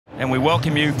and we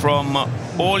welcome you from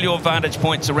all your vantage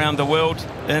points around the world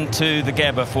into the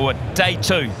Gabba for day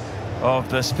 2 of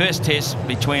this first test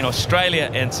between Australia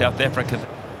and South Africa.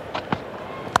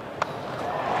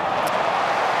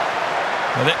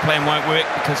 Well, that plan won't work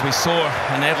because we saw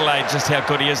in Adelaide just how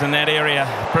good he is in that area.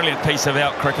 Brilliant piece of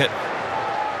out cricket,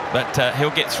 but he'll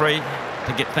get 3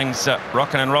 to get things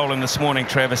rocking and rolling this morning,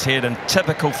 Travis Head, in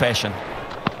typical fashion.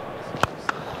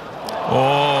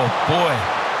 Oh boy,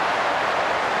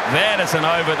 that is an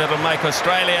over that'll make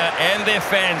Australia and their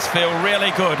fans feel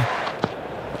really good.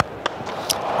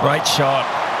 Great shot,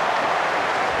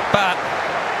 but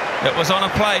it was on a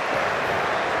plate.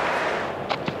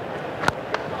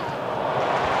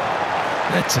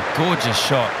 That's a gorgeous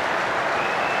shot.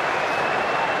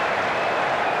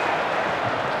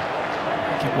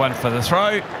 Get one for the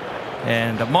throw,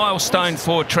 and a milestone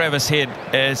for Travis Head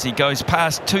as he goes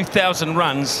past 2,000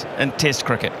 runs in Test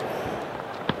cricket.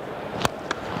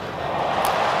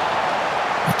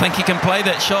 I think he can play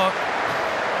that shot.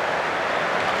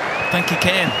 I think he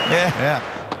can. Yeah.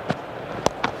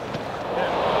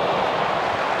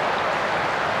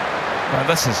 Well,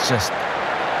 this is just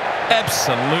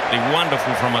absolutely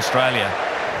wonderful from Australia.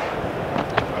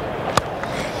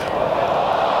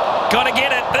 Got to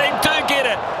get it. They do get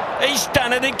it. He's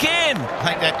done it again.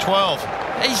 Take that 12.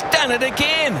 He's done it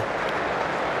again.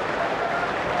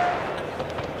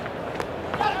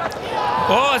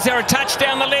 Oh, is there a touch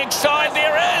down the leg side?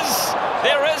 There is.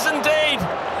 There is indeed.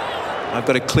 I've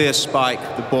got a clear spike.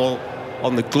 The ball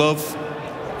on the glove.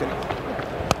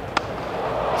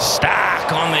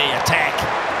 Starc on the attack.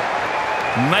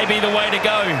 Maybe the way to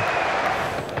go.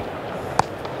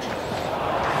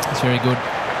 It's very good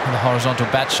in the horizontal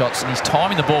bat shots, and he's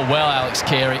timing the ball well, Alex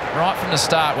Carey, right from the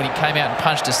start when he came out and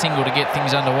punched a single to get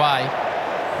things underway.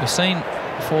 We've seen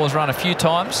fours run a few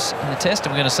times in the test,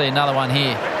 and we're going to see another one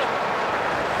here.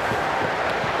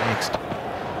 Next.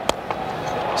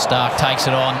 Starc takes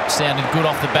it on, sounded good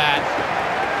off the bat.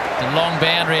 The long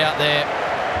boundary out there.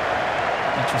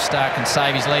 Mitchell Starc can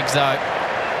save his legs though.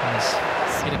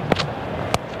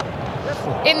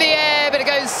 In the air, but it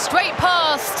goes straight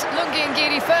past Lungi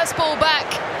Ngidi. First ball back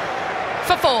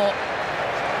for 4.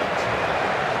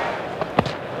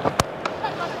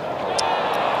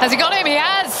 Has he got him? He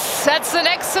has. That's an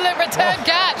excellent return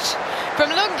catch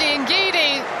from Lungi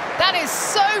Ngidi. That is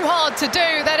so hard to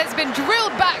do. That has been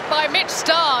drilled back by Mitch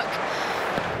Starc.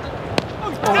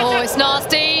 Oh, it's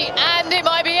nasty, and it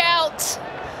might be out.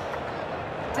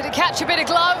 Did it catch a bit of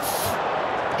glove?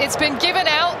 It's been given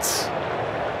out.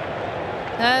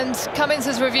 And Cummins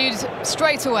has reviewed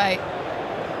straight away.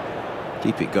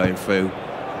 Keep it going through.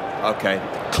 Okay,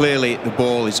 clearly the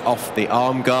ball is off the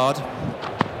arm guard.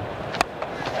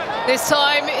 This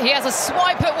time he has a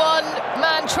swipe at one,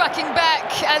 man tracking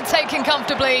back and taking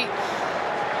comfortably.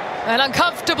 An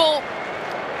uncomfortable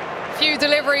few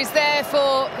deliveries there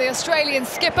for the Australian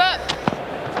skipper.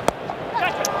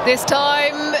 This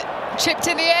time chipped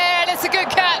in the air, and it's a good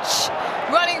catch.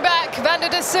 Running back, Van der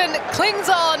Dussen clings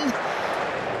on.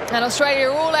 And Australia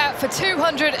are all out for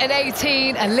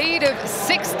 218, a lead of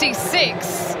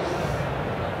 66.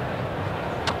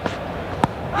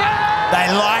 They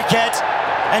like it,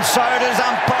 and so does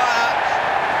umpire.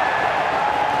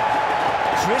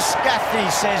 Chris Gaffney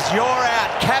says you're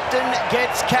out. Captain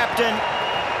gets captain.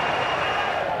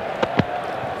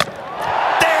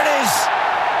 There it is.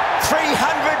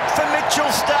 300 for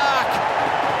Mitchell Starc.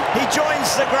 He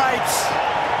joins the greats.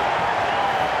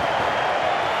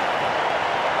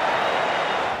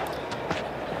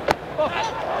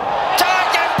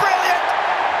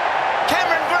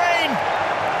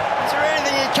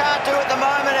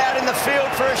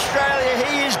 Field for Australia.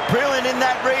 He is brilliant in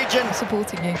that region.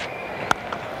 Supporting you.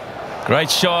 Great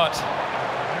shot.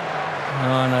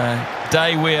 On a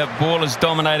day where ball is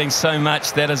dominating so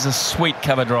much, that is a sweet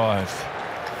cover drive.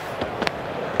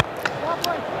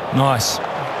 Nice.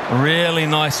 Really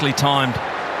nicely timed.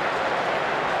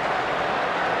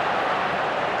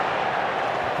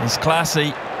 He's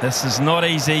classy. This is not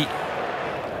easy.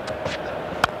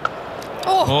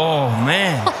 Oh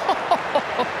man.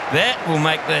 That will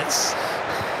make that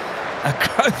a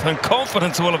growth in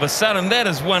confidence all of a sudden. That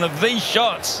is one of these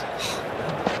shots.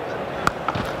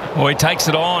 Oh, he takes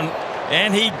it on,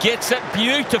 and he gets it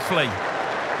beautifully.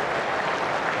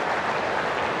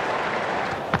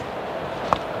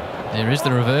 There is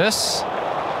the reverse.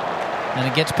 And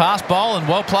it gets past Boland.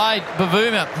 Well played,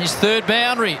 Bavuma. His 3rd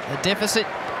boundary. The deficit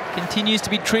continues to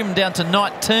be trimmed down to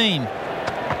 19.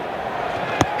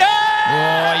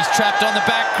 Oh, he's trapped on the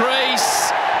back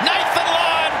crease. Nathan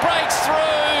Lyon breaks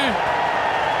through.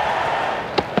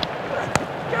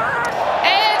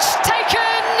 Edge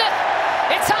taken.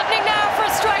 It's happening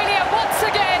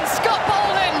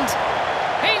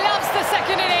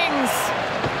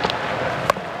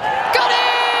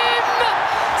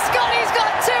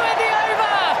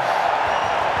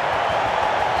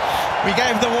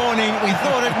morning. We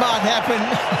thought it might happen.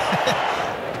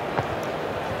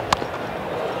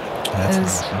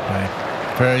 That's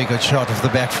very good shot of the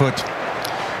back foot.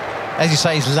 As you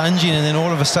say, he's lunging, and then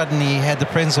all of a sudden he had the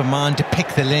presence of mind to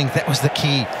pick the length. That was the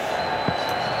key.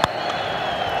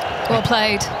 Well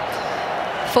played.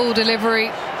 Full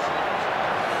delivery.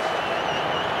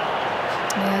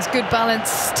 There's good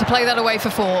balance to play that away for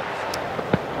 4.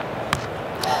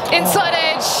 Inside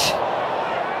edge.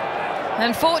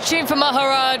 And fortune for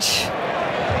Maharaj.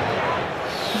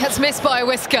 That's missed by a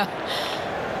whisker.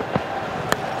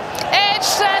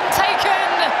 Edged and taken.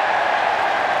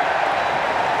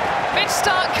 Mitch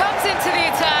Starc comes into the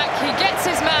attack. He gets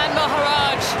his man,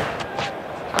 Maharaj.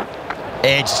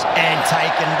 Edged and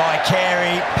taken by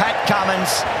Carey. Pat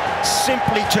Cummins,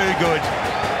 simply too good.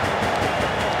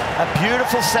 A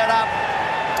beautiful setup.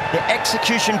 The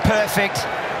execution perfect.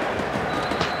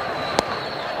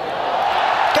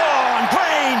 Go on,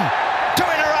 Green! 2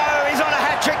 in a row. He's on a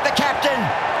hat-trick, the captain.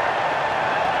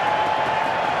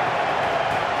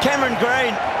 Cameron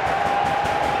Green.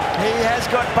 He has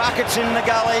got buckets in the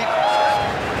gully.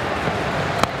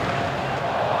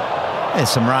 There's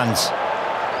some runs.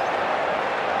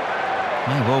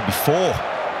 May well be 4.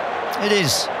 It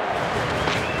is.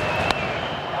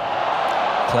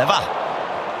 Clever.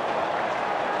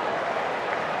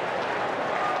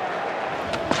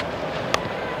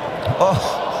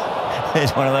 Oh,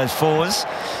 there's one of those 4s.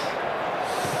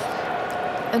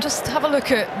 And just have a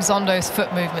look at Zondo's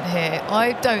foot movement here.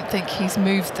 I don't think he's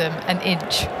moved them an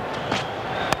inch.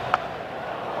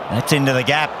 That's into the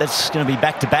gap. That's going to be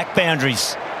back-to-back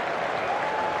boundaries.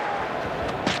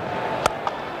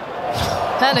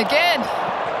 And again.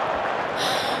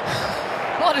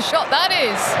 What a shot that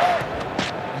is.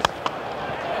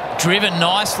 Driven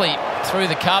nicely through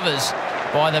the covers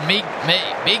by the big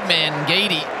man,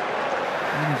 Geedy.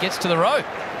 And gets to the rope.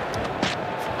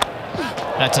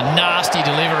 That's a nasty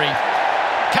delivery.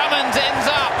 Cummins ends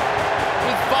up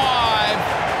with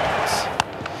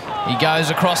 5. He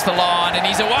goes across the line and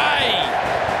he's away.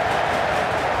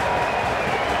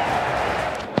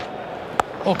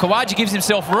 Well, Kawaja gives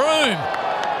himself room.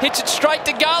 Hits it straight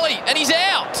to gully and he's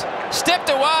out. Stepped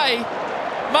away.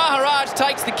 Maharaj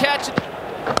takes the catch.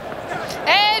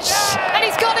 Edge, and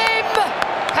he's got him.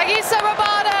 Hagisa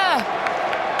Rabada.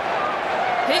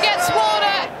 He gets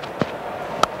Warner.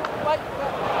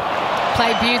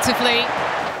 Played beautifully.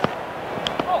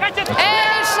 Edge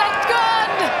and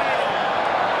gone.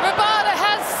 Rabada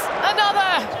has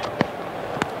another.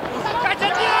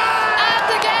 And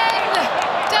again,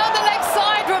 down the leg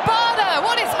side, Rabada.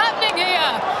 What is happening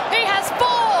here? He has 4.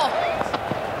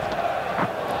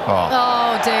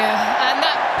 Oh dear, and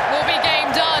that will be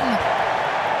game done.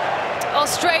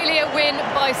 Australia win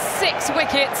by 6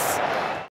 wickets.